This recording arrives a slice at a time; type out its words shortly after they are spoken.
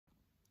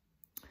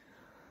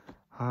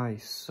Hi,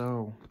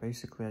 so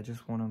basically I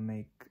just want to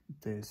make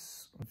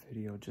this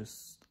video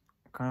just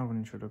kind of an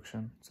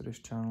introduction to this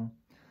channel.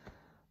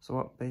 So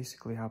what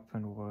basically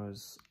happened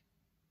was,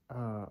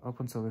 up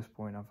until this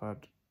point I've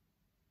had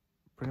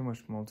pretty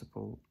much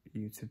multiple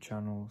YouTube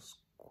channels,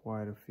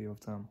 quite a few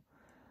of them,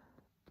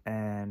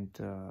 and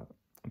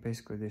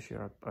basically this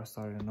year I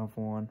started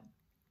another one.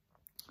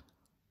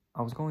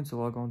 I was going to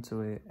log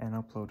onto it and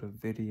upload a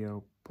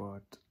video,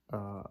 but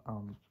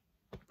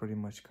pretty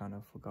much kind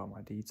of forgot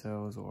my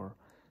details, or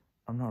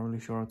I'm not really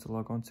sure how to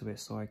log onto it,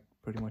 so I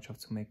pretty much have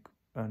to make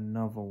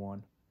another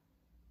one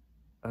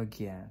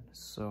again.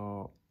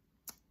 So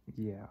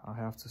yeah, I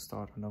have to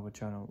start another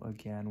channel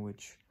again,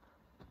 which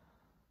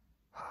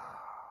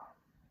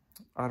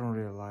I don't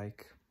really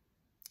like,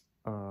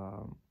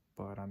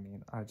 but I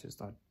mean, I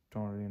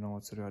don't really know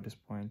what to do at this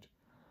point.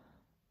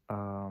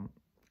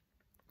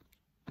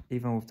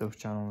 Even with those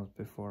channels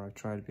before, I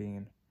tried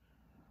being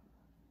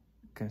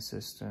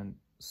consistent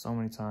so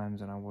many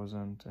times and I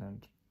wasn't,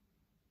 and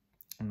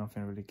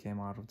nothing really came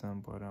out of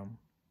them. But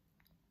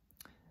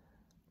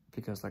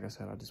because like I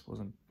said, I just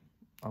wasn't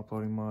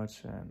uploading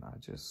much and I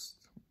just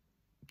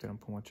didn't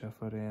put much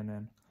effort in,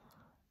 and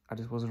I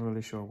just wasn't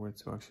really sure where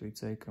to actually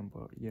take them.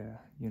 But yeah,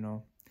 you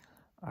know,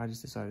 I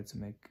just decided to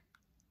make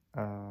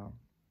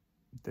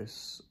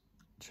this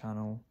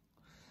channel,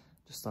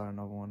 just start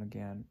another one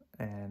again,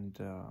 and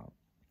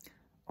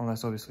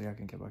unless obviously I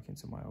can get back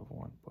into my other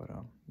one. But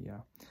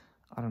yeah,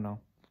 I don't know,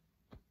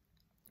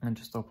 and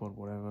just upload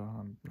whatever.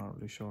 I'm not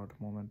really sure at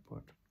the moment,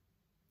 but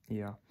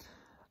yeah,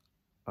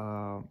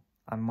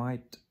 I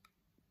might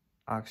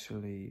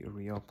actually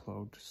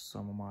re-upload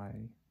some of my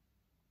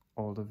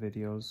older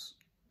videos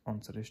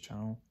onto this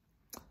channel.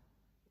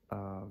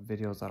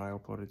 Videos that I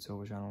uploaded to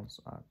other channels,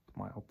 I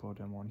might upload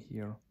them on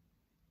here,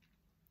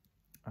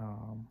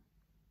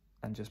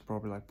 and just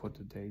probably like put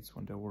the dates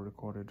when they were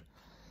recorded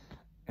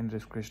in the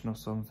description or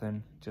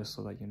something, just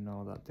so that you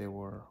know that they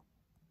were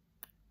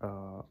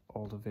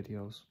older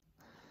videos.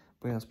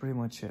 But yeah, that's pretty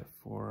much it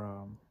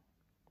for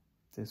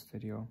this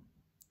video.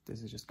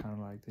 This is just kind of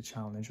like the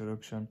channel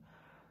introduction,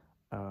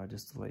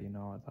 just to let you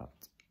know that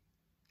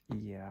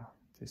yeah,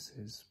 this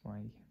is my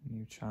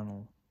new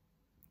channel.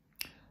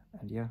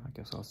 And yeah, I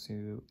guess I'll see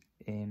you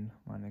in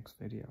my next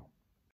video.